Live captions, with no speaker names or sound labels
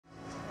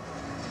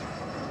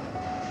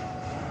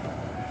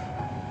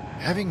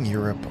Having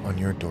Europe on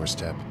your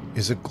doorstep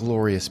is a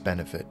glorious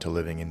benefit to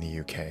living in the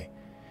UK.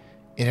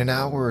 In an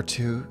hour or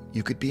two,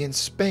 you could be in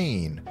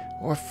Spain,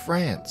 or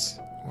France,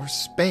 or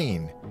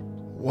Spain.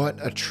 What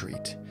a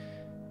treat.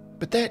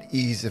 But that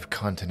ease of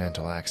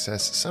continental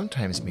access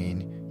sometimes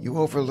means you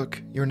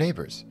overlook your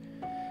neighbors.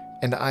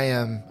 And I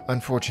am,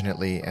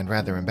 unfortunately and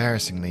rather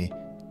embarrassingly,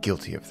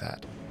 guilty of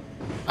that.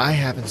 I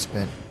haven't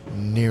spent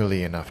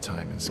nearly enough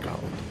time in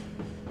Scotland.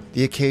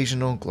 The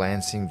occasional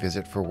glancing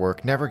visit for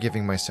work, never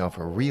giving myself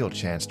a real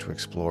chance to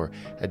explore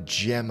a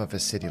gem of a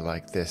city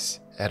like this,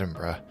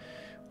 Edinburgh.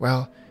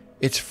 Well,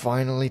 it's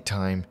finally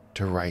time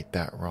to right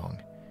that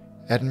wrong.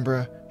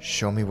 Edinburgh,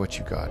 show me what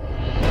you got.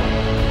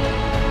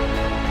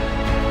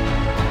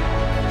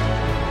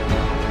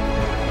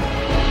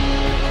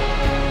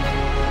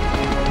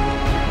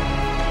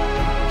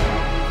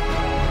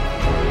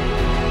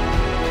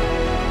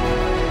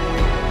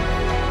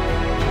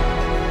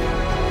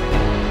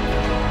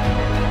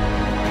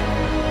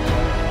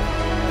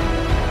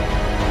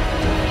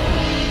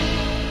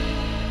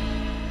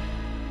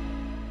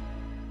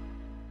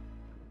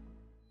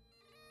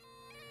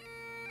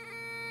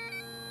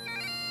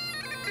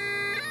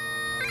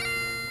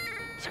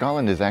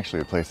 Scotland is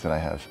actually a place that I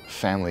have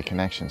family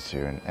connections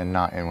to, and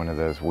not in one of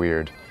those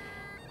weird,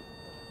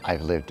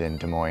 I've lived in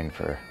Des Moines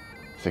for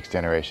 6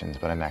 generations,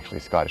 but I'm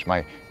actually Scottish.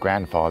 My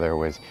grandfather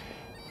was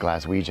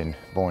Glaswegian,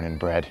 born and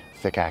bred,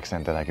 thick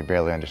accent that I could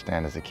barely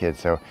understand as a kid,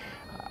 so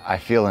I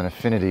feel an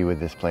affinity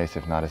with this place,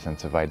 if not a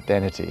sense of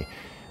identity.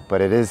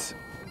 But it is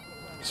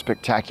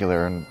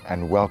spectacular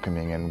and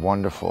welcoming and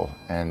wonderful,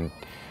 and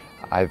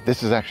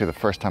this is actually the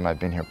first time I've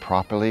been here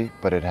properly,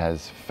 but it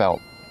has felt,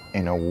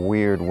 in a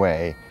weird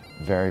way,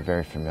 very,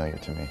 very familiar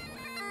to me.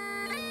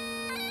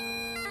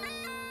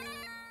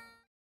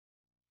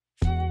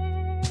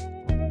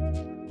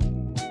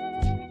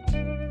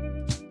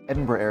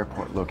 Edinburgh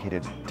Airport,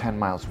 located 10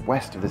 miles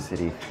west of the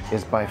city,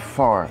 is by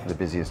far the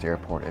busiest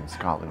airport in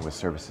Scotland, with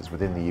services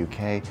within the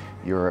UK,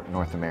 Europe,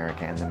 North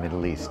America, and the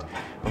Middle East.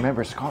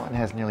 Remember, Scotland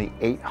has nearly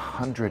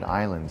 800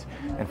 islands,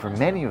 and for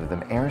many of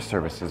them, air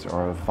services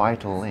are a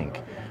vital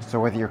link. So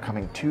whether you're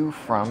coming to,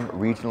 from,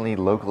 regionally,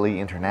 locally,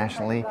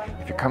 internationally,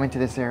 if you're coming to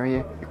this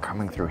area, you're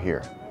coming through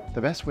here.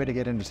 The best way to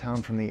get into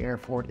town from the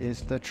airport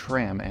is the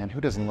tram, and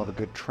who doesn't love a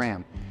good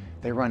tram?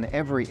 They run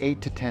every 8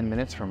 to 10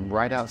 minutes from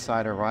right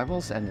outside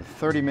arrivals, and the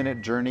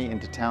 30-minute journey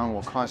into town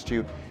will cost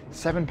you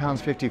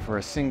 £7.50 for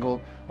a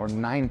single or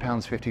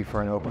 £9.50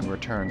 for an open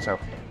return. So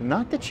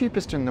not the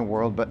cheapest in the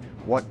world, but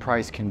what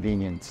price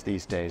convenience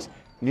these days.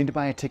 You need to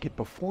buy a ticket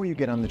before you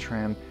get on the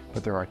tram,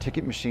 but there are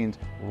ticket machines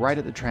right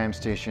at the tram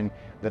station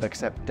that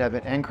accept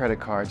debit and credit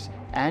cards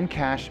and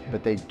cash,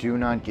 but they do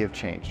not give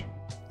change.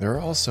 There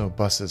are also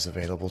buses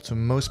available to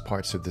most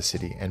parts of the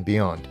city and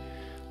beyond.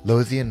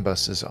 Lothian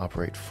buses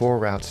operate 4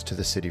 routes to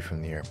the city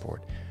from the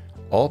airport.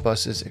 All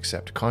buses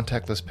accept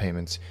contactless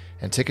payments,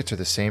 and tickets are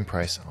the same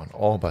price on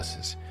all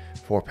buses,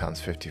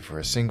 £4.50 for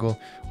a single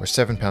or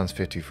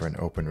 £7.50 for an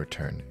open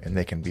return, and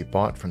they can be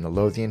bought from the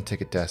Lothian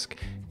ticket desk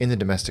in the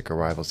domestic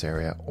arrivals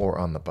area or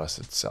on the bus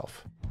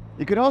itself.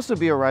 You could also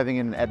be arriving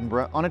in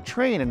Edinburgh on a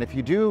train, and if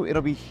you do,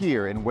 it'll be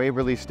here in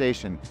Waverley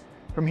Station.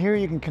 From here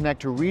you can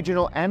connect to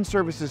regional and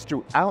services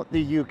throughout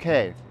the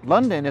UK.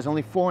 London is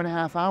only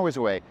 4.5 hours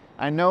away.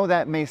 I know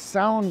that may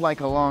sound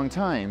like a long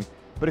time,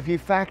 but if you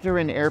factor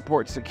in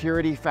airport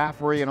security,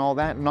 faffery, and all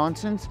that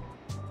nonsense,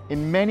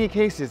 in many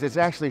cases it's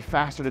actually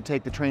faster to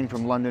take the train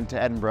from London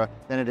to Edinburgh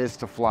than it is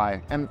to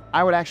fly. And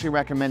I would actually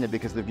recommend it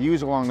because the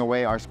views along the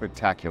way are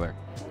spectacular.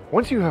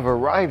 Once you have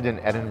arrived in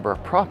Edinburgh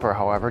proper,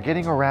 however,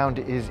 getting around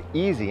is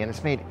easy, and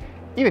it's made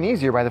even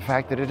easier by the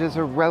fact that it is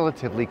a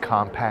relatively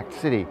compact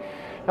city.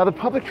 Now, the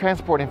public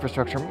transport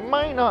infrastructure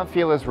might not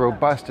feel as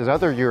robust as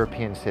other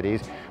European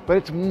cities, but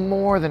it's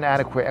more than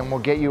adequate and will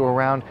get you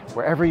around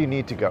wherever you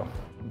need to go.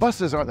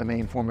 Buses are the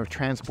main form of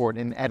transport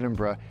in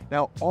Edinburgh.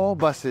 Now, all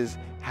buses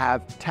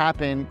have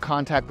tap-in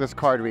contactless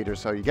card readers,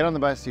 so you get on the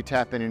bus, you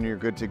tap in, and you're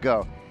good to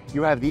go.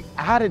 You have the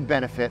added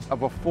benefit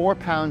of a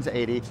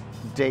 £4.80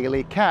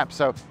 daily cap,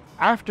 so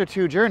after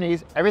 2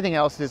 journeys, everything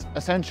else is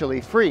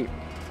essentially free.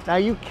 Now,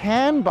 you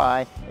can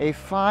buy a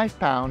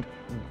 £5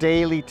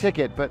 daily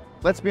ticket, but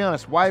let's be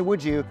honest, why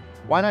would you?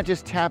 Why not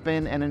just tap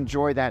in and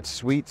enjoy that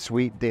sweet,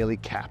 sweet daily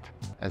cap,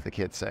 as the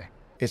kids say?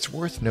 It's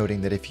worth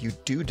noting that if you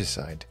do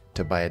decide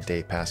to buy a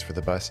day pass for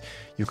the bus,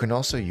 you can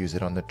also use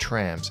it on the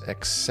trams,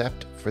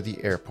 except for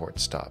the airport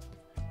stop.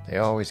 They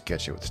always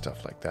get you with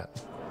stuff like that.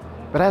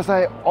 But as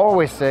I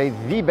always say,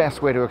 the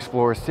best way to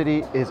explore a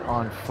city is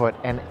on foot,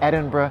 and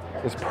Edinburgh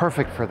is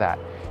perfect for that.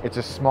 It's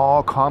a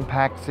small,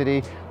 compact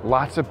city,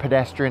 lots of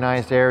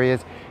pedestrianized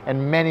areas,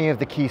 and many of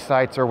the key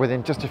sites are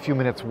within just a few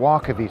minutes'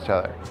 walk of each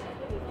other.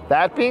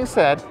 That being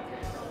said,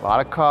 a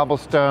lot of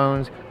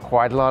cobblestones,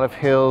 quite a lot of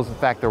hills. In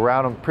fact, the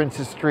route on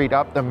Princes Street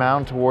up the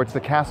mound towards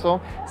the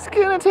castle, it's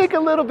gonna take a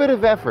little bit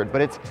of effort,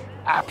 but it's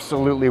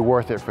absolutely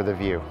worth it for the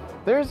view.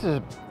 There's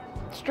a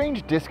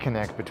strange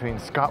disconnect between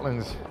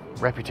Scotland's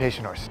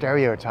reputation or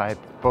stereotype,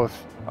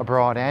 both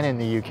abroad and in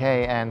the UK,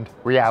 and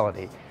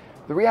reality.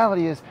 The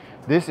reality is,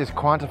 this is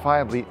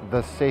quantifiably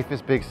the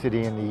safest big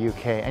city in the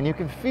UK, and you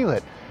can feel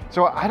it.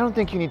 So I don't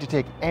think you need to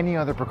take any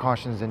other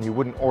precautions than you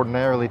wouldn't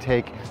ordinarily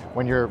take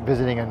when you're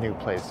visiting a new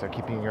place. So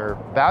keeping your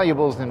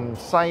valuables in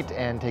sight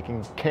and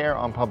taking care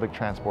on public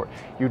transport.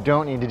 You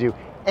don't need to do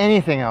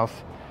anything else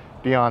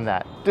beyond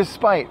that,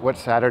 despite what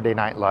Saturday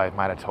Night Live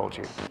might have told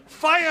you.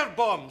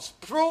 Firebombs,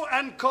 pro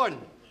and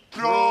con.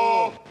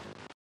 Pro!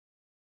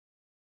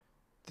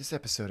 This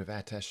episode of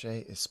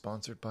Attaché is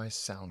sponsored by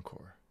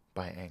Soundcore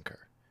by Anchor.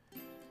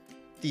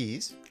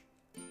 These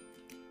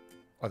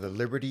are the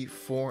Liberty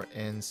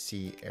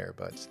 4NC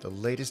earbuds, the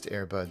latest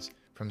earbuds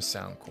from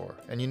Soundcore.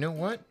 And you know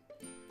what?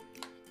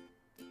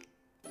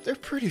 They're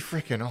pretty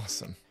freaking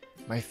awesome.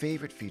 My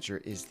favorite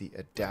feature is the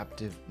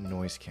adaptive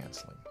noise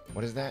canceling.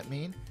 What does that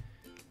mean?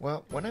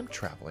 Well, when I'm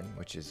traveling,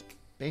 which is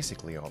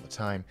basically all the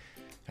time,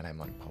 and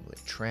I'm on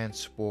public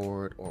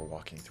transport or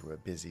walking through a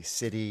busy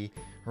city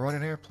or on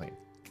an airplane,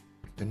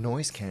 the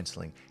noise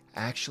canceling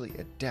actually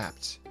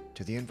adapts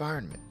to the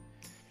environment.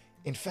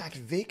 In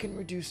fact, they can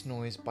reduce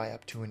noise by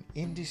up to an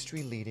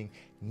industry-leading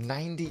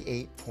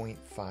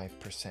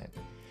 98.5%.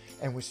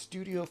 And with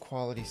studio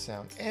quality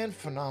sound and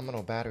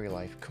phenomenal battery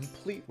life,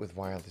 complete with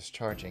wireless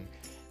charging,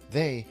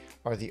 they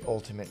are the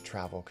ultimate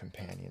travel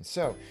companion.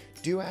 So,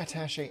 do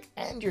Attaché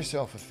and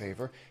yourself a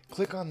favor,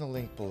 click on the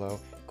link below,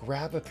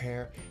 grab a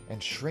pair,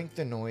 and shrink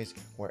the noise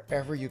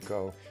wherever you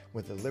go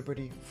with the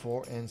Liberty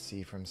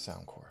 4NC from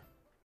Soundcore.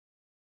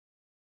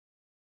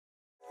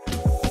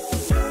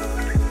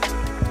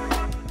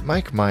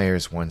 Mike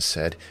Myers once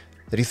said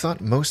that he thought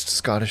most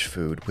Scottish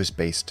food was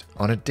based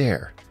on a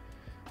dare.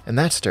 And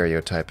that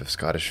stereotype of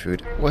Scottish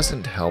food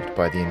wasn't helped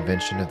by the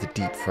invention of the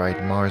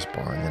deep-fried Mars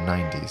bar in the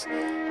 90s,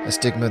 a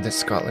stigma that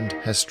Scotland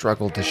has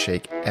struggled to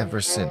shake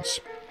ever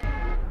since.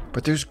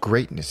 But there's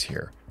greatness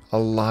here, a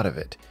lot of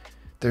it.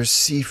 There's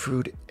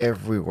seafood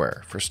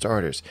everywhere. For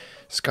starters,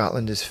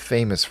 Scotland is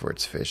famous for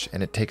its fish,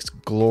 and it takes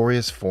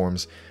glorious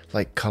forms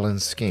like Cullen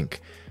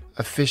skink,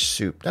 a fish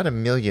soup not a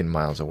million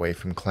miles away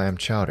from clam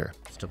chowder.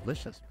 It's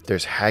delicious.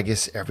 There's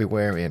haggis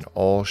everywhere in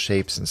all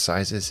shapes and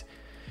sizes,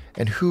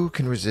 and who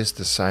can resist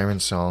the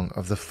siren song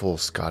of the full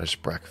Scottish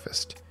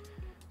breakfast?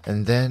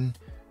 And then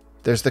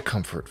there's the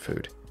comfort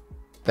food.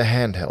 The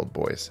handheld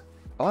boys.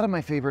 A lot of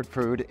my favorite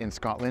food in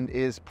Scotland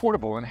is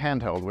portable and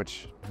handheld,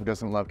 which who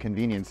doesn't love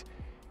convenience,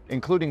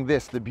 including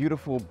this, the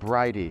beautiful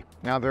bridie.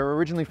 Now, they're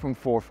originally from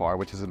Forfar,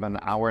 which is about an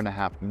hour and a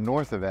half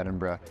north of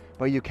Edinburgh,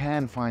 but you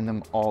can find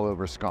them all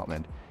over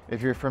Scotland.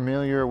 If you're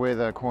familiar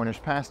with a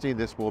Cornish pasty,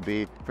 this will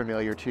be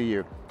familiar to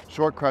you.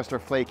 Short crust or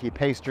flaky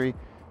pastry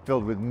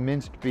filled with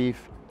minced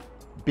beef,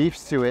 beef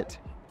suet,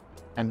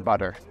 and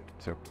butter.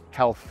 So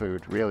health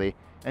food, really,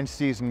 and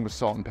seasoned with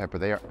salt and pepper.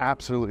 They are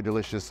absolutely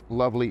delicious,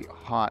 lovely,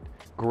 hot,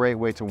 great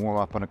way to warm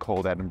up on a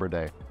cold Edinburgh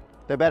day.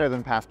 They're better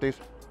than pasties.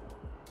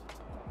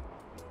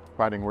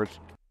 Fighting words.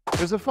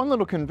 There's a fun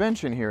little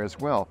convention here as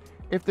well.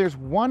 If there's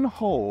one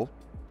hole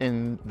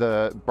in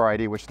the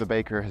bridie which the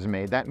baker has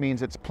made, that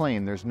means it's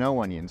plain, there's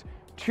no onions.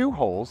 2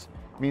 holes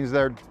means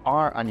there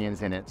are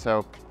onions in it.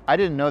 So I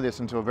didn't know this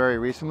until very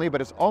recently,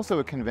 but it's also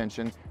a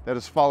convention that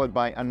is followed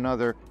by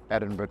another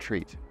Edinburgh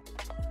treat.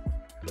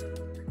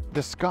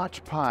 The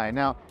Scotch pie.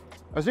 Now,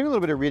 I was doing a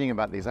little bit of reading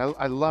about these.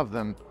 I love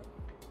them.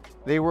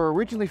 They were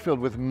originally filled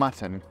with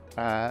mutton,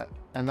 and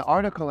the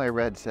article I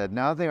read said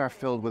now they are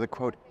filled with a,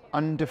 quote,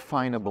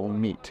 undefinable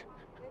meat.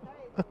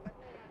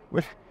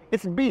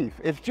 It's beef,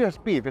 it's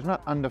just beef, it's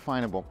not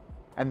undefinable.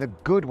 And the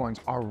good ones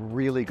are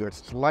really good,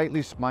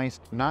 slightly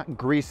spiced, not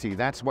greasy.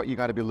 That's what you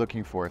gotta be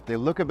looking for. If they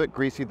look a bit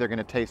greasy, they're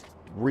gonna taste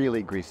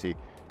really greasy.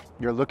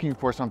 You're looking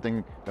for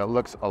something that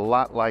looks a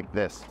lot like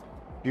this.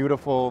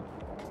 Beautiful,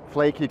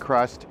 flaky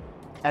crust.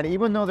 And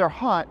even though they're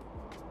hot,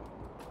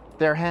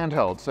 they're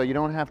handheld, so you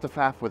don't have to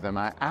faff with them.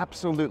 I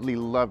absolutely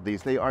love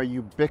these. They are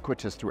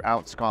ubiquitous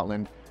throughout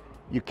Scotland.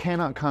 You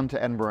cannot come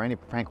to Edinburgh,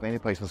 frankly, any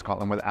place in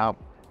Scotland without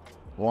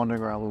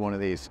wandering around with one of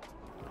these.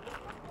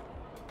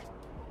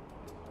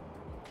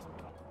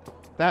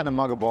 That and a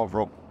mug of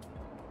Bovril.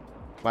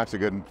 Life's a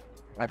good one.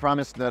 I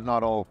promise that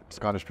not all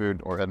Scottish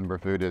food or Edinburgh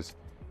food is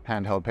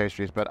handheld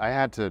pastries, but I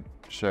had to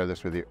share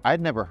this with you.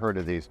 I'd never heard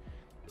of these.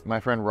 My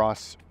friend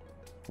Ross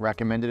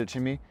recommended it to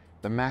me,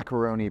 the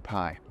macaroni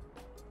pie.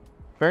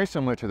 Very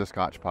similar to the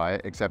Scotch pie,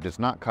 except it's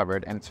not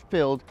covered and it's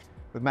filled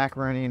with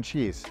macaroni and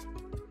cheese.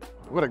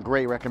 What a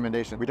great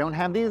recommendation. We don't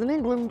have these in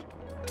England.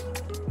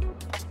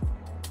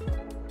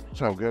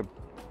 So good.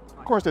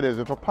 Of course it is,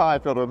 it's a pie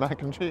filled with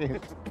mac and cheese.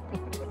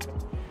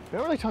 We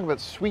don't really talk about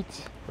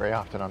sweets very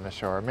often on this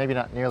show, or maybe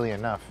not nearly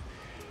enough.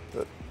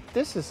 But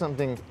this is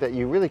something that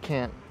you really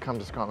can't come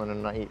to Scotland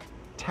and not eat.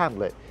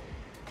 Tablet.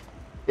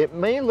 It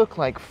may look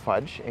like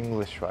fudge,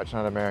 English fudge,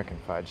 not American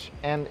fudge,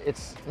 and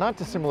it's not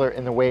dissimilar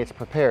in the way it's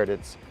prepared.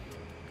 It's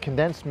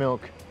condensed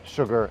milk,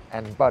 sugar,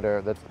 and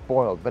butter that's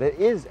boiled, but it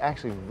is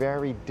actually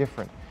very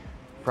different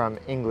from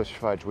English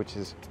fudge, which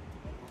is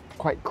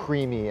quite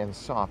creamy and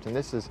soft, and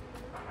this is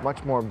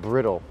much more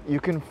brittle. You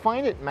can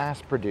find it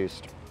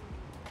mass-produced,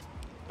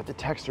 but the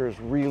texture is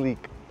really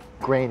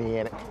grainy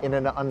and in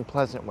an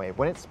unpleasant way.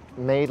 When it's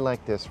made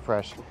like this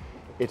fresh,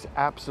 It's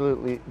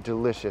absolutely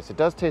delicious. It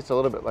does taste a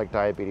little bit like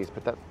diabetes,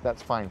 but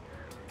that's fine.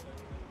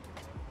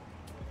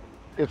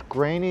 It's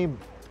grainy,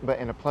 but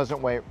in a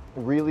pleasant way,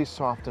 really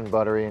soft and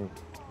buttery and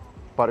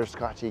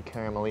butterscotchy,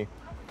 caramelly.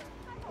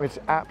 It's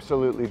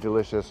absolutely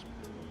delicious.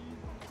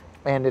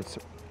 And it's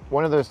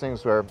one of those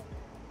things where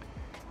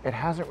it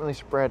hasn't really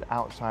spread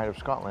outside of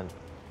Scotland.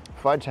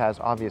 Fudge has,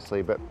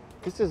 obviously, but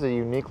this is a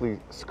uniquely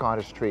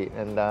Scottish treat,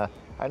 and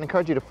I'd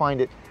encourage you to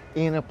find it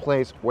in a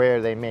place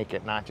where they make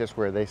it, not just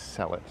where they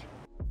sell it.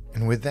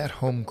 And with that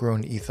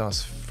homegrown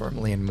ethos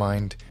firmly in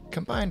mind,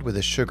 combined with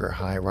a sugar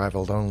high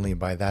rivaled only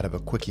by that of a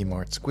Quickie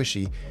Mart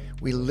squishy,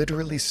 we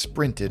literally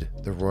sprinted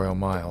the Royal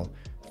Mile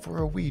for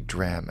a wee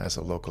dram, as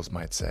the locals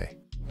might say.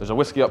 There's a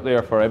whiskey up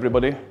there for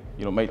everybody.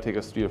 You know, it might take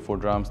us 3 or 4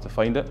 drams to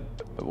find it,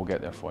 but we'll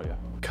get there for you.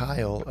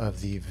 Kyle of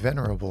the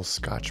venerable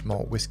Scotch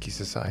Malt Whisky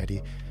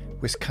Society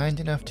was kind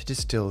enough to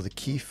distill the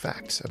key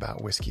facts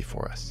about whiskey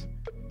for us.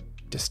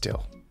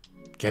 Distill.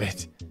 Get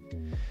it?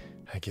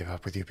 I give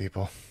up with you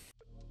people.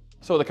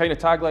 So the kind of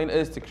tagline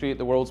is to create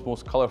the world's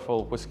most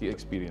colourful whiskey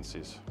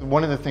experiences.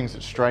 One of the things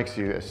that strikes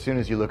you as soon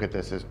as you look at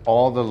this is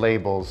all the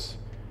labels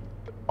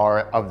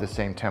are of the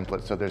same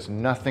template. So there's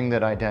nothing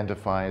that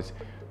identifies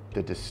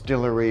the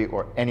distillery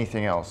or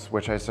anything else,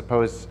 which I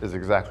suppose is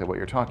exactly what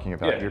you're talking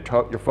about. Yeah.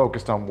 You're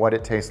focused on what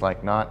it tastes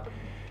like, not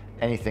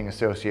anything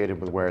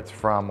associated with where it's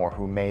from or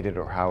who made it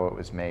or how it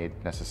was made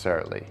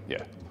necessarily.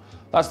 Yeah.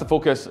 That's the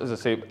focus, as I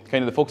say,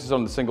 kind of the focus is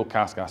on the single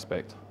cask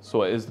aspect.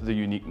 So it is the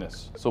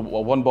uniqueness. So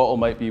one bottle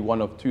might be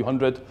one of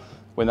 200.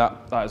 When that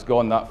is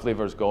gone, that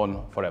flavour is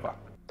gone forever.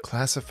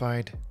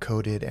 Classified,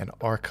 coded, and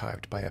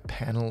archived by a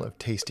panel of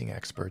tasting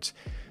experts,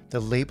 the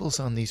labels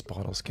on these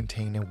bottles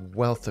contain a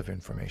wealth of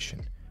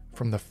information.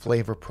 From the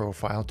flavor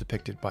profile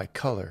depicted by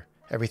color,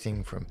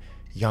 everything from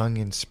young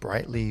and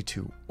sprightly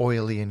to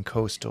oily and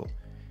coastal,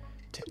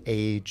 to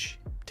age,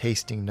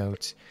 tasting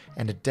notes,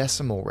 and a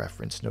decimal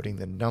reference noting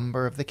the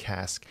number of the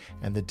cask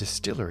and the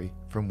distillery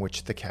from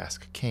which the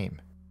cask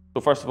came.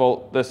 So first of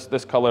all,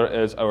 this colour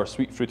is our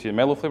sweet, fruity and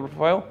mellow flavour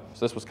profile.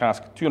 So this was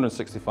cask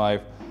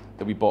 265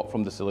 that we bought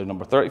from distillery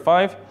number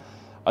 35.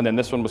 And then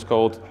this one was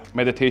called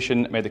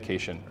Meditation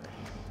Medication.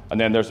 And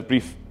then there's a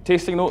brief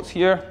tasting notes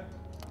here.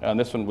 And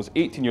this one was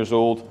 18 years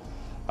old.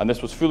 And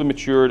this was fully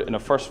matured in a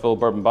first fill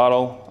bourbon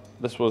barrel.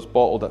 This was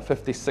bottled at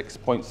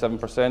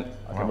 56.7%.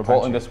 Again, we're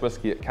bottling this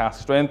whiskey at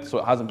cask strength, so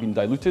it hasn't been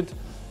diluted.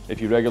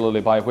 If you regularly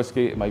buy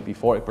whiskey, it might be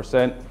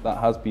 40%. That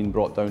has been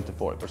brought down to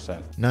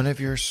 40%. None of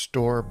your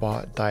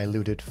store-bought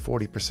diluted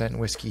 40%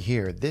 whiskey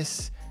here.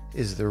 This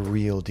is the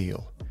real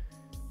deal.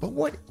 But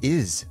what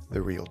is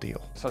the real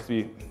deal? This has to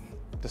be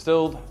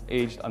distilled,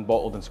 aged and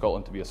bottled in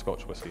Scotland to be a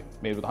Scotch whiskey.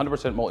 Made with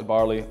 100% malted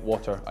barley,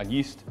 water and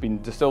yeast.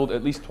 Been distilled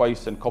at least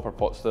twice in copper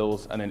pot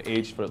stills and then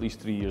aged for at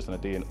least 3 years in a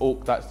day in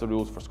oak. That's the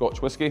rules for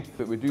Scotch whiskey.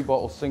 But we do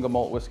bottle single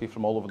malt whiskey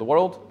from all over the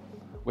world.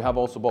 We have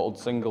also bottled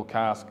single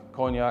cask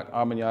cognac,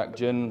 Armagnac,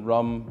 gin,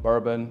 rum,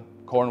 bourbon,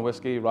 corn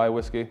whiskey, rye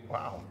whiskey.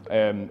 Wow.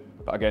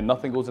 But again,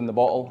 nothing goes in the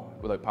bottle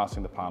without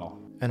passing the panel.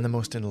 And the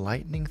most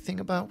enlightening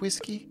thing about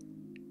whiskey?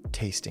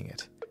 Tasting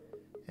it.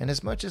 And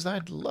as much as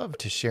I'd love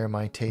to share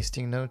my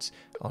tasting notes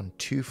on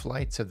 2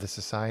 flights of the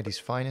Society's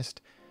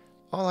finest,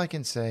 all I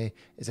can say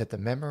is that the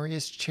memory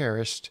is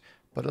cherished,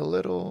 but a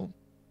little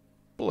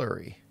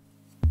blurry.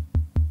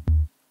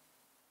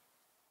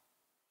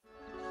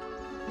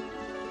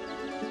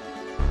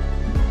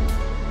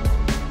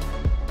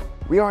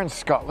 We are in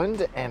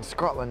Scotland, and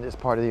Scotland is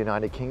part of the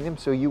United Kingdom,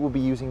 so you will be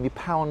using the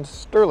pound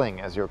sterling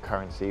as your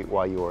currency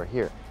while you are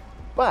here.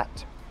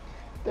 But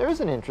there is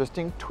an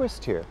interesting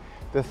twist here.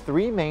 The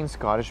 3 main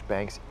Scottish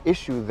banks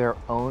issue their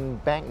own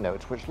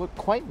banknotes, which look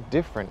quite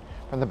different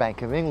from the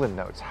Bank of England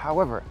notes.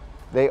 However,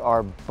 they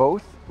are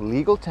both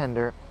legal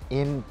tender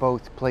in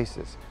both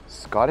places.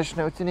 Scottish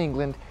notes in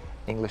England,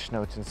 English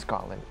notes in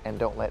Scotland, and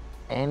don't let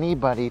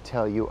anybody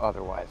tell you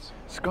otherwise.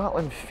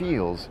 Scotland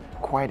feels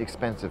quite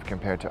expensive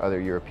compared to other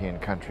European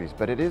countries,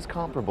 but it is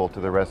comparable to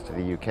the rest of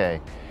the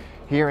UK.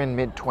 Here in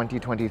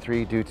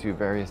mid-2023, due to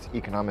various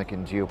economic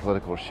and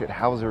geopolitical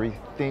shithousery,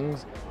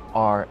 things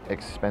are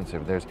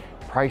expensive. There's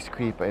price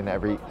creep in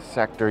every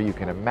sector you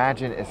can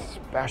imagine,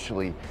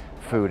 especially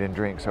food and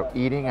drink. So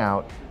eating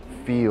out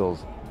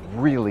feels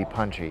really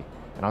punchy.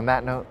 And on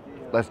that note,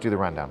 let's do the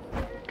rundown.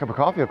 A cup of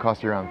coffee will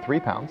cost you around £3.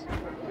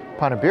 A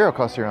pint of beer will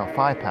cost you around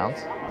 £5.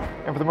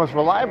 And for the most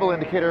reliable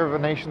indicator of a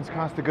nation's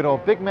cost, the good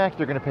old Big Mac,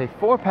 you're gonna pay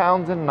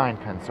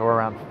 £4.09, or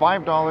around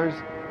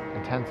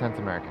 $5.10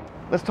 American.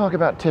 Let's talk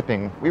about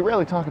tipping. We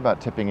rarely talk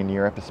about tipping in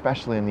Europe,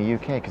 especially in the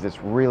UK, because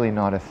it's really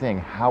not a thing.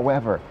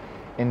 However,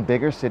 in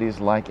bigger cities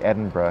like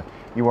Edinburgh,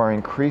 you are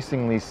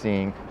increasingly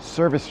seeing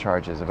service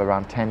charges of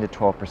around 10 to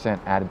 12%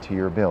 added to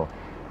your bill.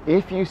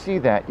 If you see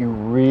that, you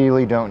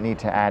really don't need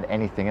to add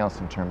anything else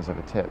in terms of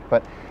a tip.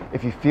 But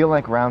if you feel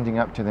like rounding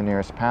up to the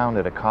nearest pound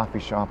at a coffee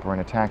shop or in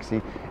a taxi,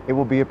 it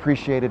will be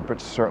appreciated, but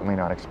certainly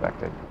not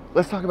expected.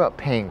 Let's talk about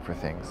paying for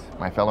things.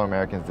 My fellow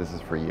Americans, this is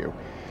for you.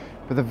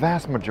 For the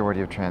vast majority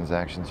of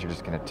transactions, you're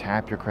just going to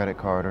tap your credit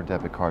card or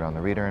debit card on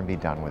the reader and be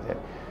done with it.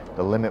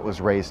 The limit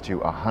was raised to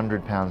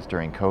 £100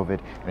 during COVID,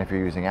 and if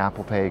you're using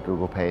Apple Pay,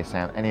 Google Pay,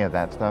 any of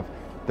that stuff,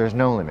 there's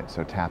no limit,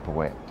 so tap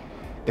away.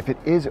 If it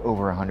is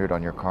over 100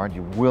 on your card,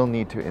 you will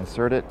need to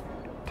insert it,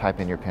 type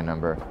in your PIN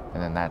number,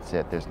 and then that's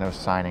it. There's no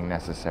signing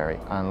necessary,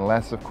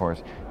 unless, of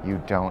course,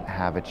 you don't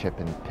have a chip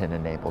and PIN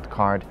enabled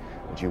card,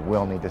 which you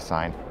will need to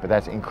sign, but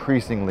that's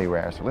increasingly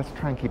rare, so let's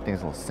try and keep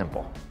things a little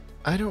simple.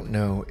 I don't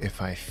know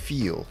if I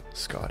feel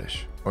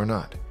Scottish or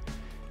not.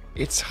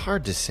 It's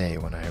hard to say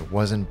when I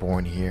wasn't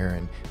born here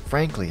and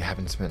frankly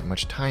haven't spent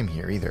much time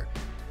here either.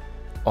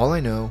 All I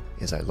know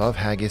is I love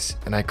haggis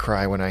and I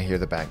cry when I hear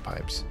the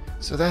bagpipes,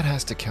 so that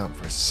has to count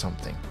for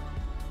something.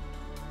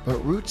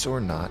 But roots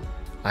or not,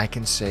 I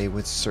can say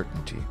with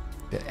certainty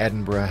that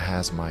Edinburgh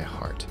has my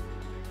heart.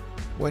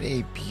 What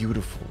a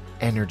beautiful,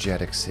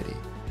 energetic city.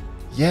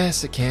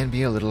 Yes, it can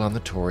be a little on the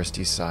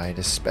touristy side,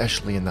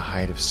 especially in the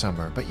height of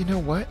summer, but you know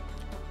what?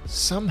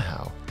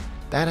 Somehow,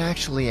 that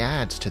actually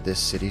adds to this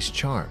city's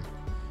charm.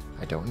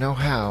 I don't know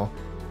how,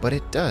 but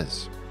it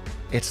does.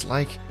 It's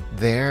like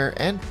their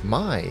and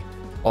my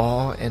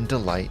awe and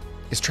delight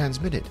is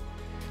transmitted.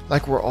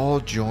 Like we're all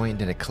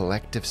joined in a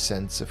collective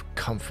sense of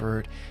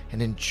comfort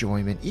and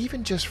enjoyment,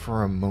 even just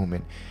for a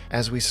moment,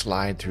 as we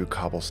slide through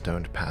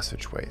cobblestoned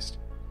passageways.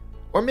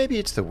 Or maybe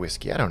it's the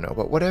whiskey, I don't know,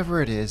 but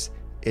whatever it is,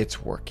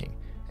 it's working,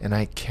 and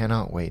I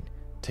cannot wait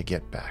to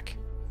get back.